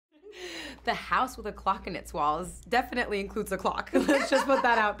The house with a clock in its walls definitely includes a clock. Let's just put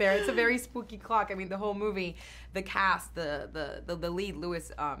that out there. It's a very spooky clock. I mean, the whole movie, the cast, the lead,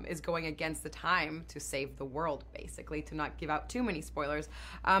 Lewis, is going against the time to save the world, basically, to not give out too many spoilers.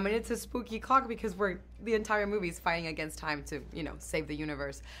 And it's a spooky clock because the entire movie is fighting against time to, save the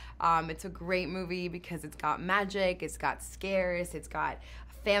universe. It's a great movie because it's got magic, it's got scares, it's got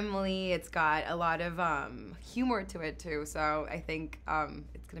family, it's got a lot of humor to it too, so I think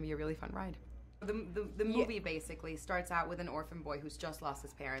it's gonna be a really fun ride. The movie basically starts out with an orphan boy who's just lost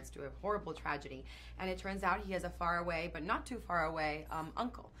his parents to a horrible tragedy, and it turns out he has a far away, but not too far away,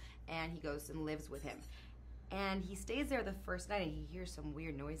 uncle, and he goes and lives with him. And he stays there the first night and he hears some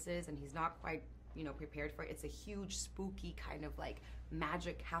weird noises and he's not quite prepared for it. It's a huge, spooky kind of like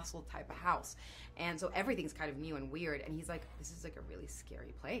magic castle type of house. And so everything's kind of new and weird. And he's like, this is like a really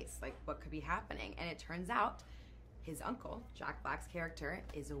scary place. Like, what could be happening? And it turns out his uncle, Jack Black's character,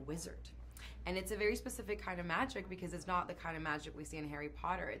 is a wizard. And it's a very specific kind of magic because it's not the kind of magic we see in Harry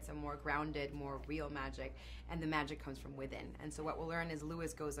Potter. It's a more grounded, more real magic, and the magic comes from within. And so what we'll learn as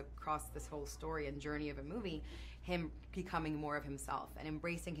Lewis goes across this whole story and journey of a movie, him becoming more of himself and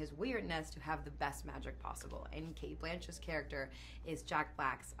embracing his weirdness to have the best magic possible. And Cate Blanchett's character is Jack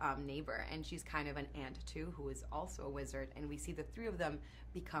Black's neighbor, and she's kind of an aunt too, who is also a wizard, and we see the three of them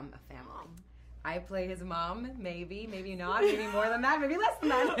become a family. I play his mom, maybe not, maybe more than that, maybe less than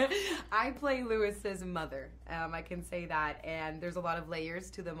that. I play Lewis's mother, I can say that, and there's a lot of layers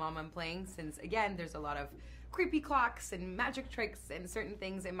to the mom I'm playing since, again, there's a lot of creepy clocks and magic tricks and certain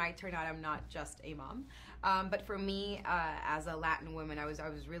things. It might turn out I'm not just a mom. But for me, as a Latin woman, I was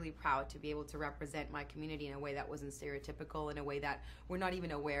really proud to be able to represent my community in a way that wasn't stereotypical, in a way that we're not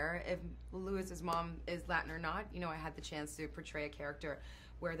even aware if Lewis's mom is Latin or not. I had the chance to portray a character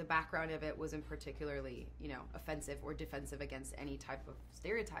where the background of it wasn't particularly, offensive or defensive against any type of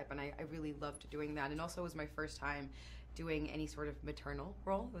stereotype, and I really loved doing that. And also it was my first time doing any sort of maternal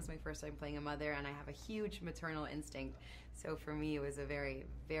role. It was my first time playing a mother, and I have a huge maternal instinct. So for me, it was a very,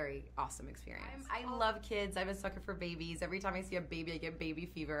 very awesome experience. I love kids. I'm a sucker for babies. Every time I see a baby, I get baby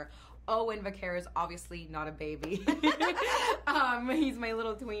fever. Owen Vaquer is obviously not a baby. He's my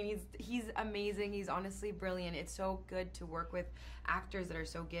little tween. He's amazing. He's honestly brilliant. It's so good to work with actors that are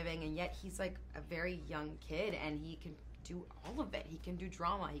so giving, and yet he's like a very young kid, and he can do all of it. He can do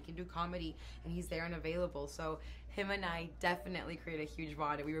drama, he can do comedy, and he's there and available. So him and I definitely created a huge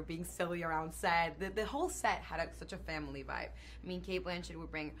bond, and we were being silly around set. The whole set had such a family vibe. I mean, Cate Blanchett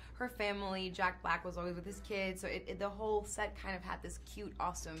would bring her family, Jack Black was always with his kids, so the whole set kind of had this cute,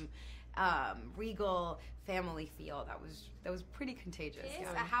 awesome, regal family feel that was pretty contagious.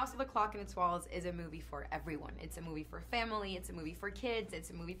 A House with a Clock in Its Walls is a movie for everyone. It's a movie for family, it's a movie for kids, it's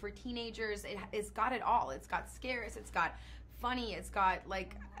a movie for teenagers. It's got it all. It's got scares, it's got funny, it's got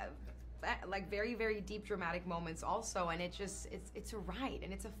like very, very deep dramatic moments also, and it's a ride,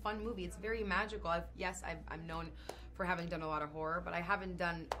 and it's a fun movie. It's very magical. I'm known for having done a lot of horror, but I haven't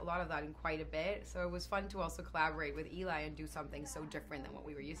done a lot of that in quite a bit, so it was fun to also collaborate with Eli and do something so different than what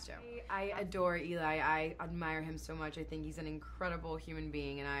we were used to. I adore Eli. I admire him so much. I think he's an incredible human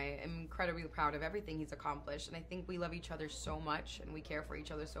being, and I am incredibly proud of everything he's accomplished, and I think we love each other so much, and we care for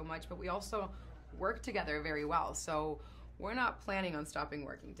each other so much, but we also work together very well, so we're not planning on stopping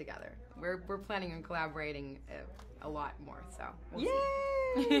working together. We're planning on collaborating a lot more, so we'll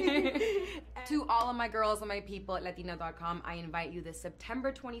see. To all of my girls and my people at Latina.com, I invite you this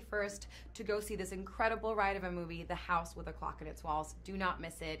September 21st to go see this incredible ride of a movie, The House with a Clock in Its Walls. Do not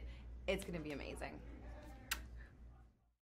miss it. It's gonna be amazing.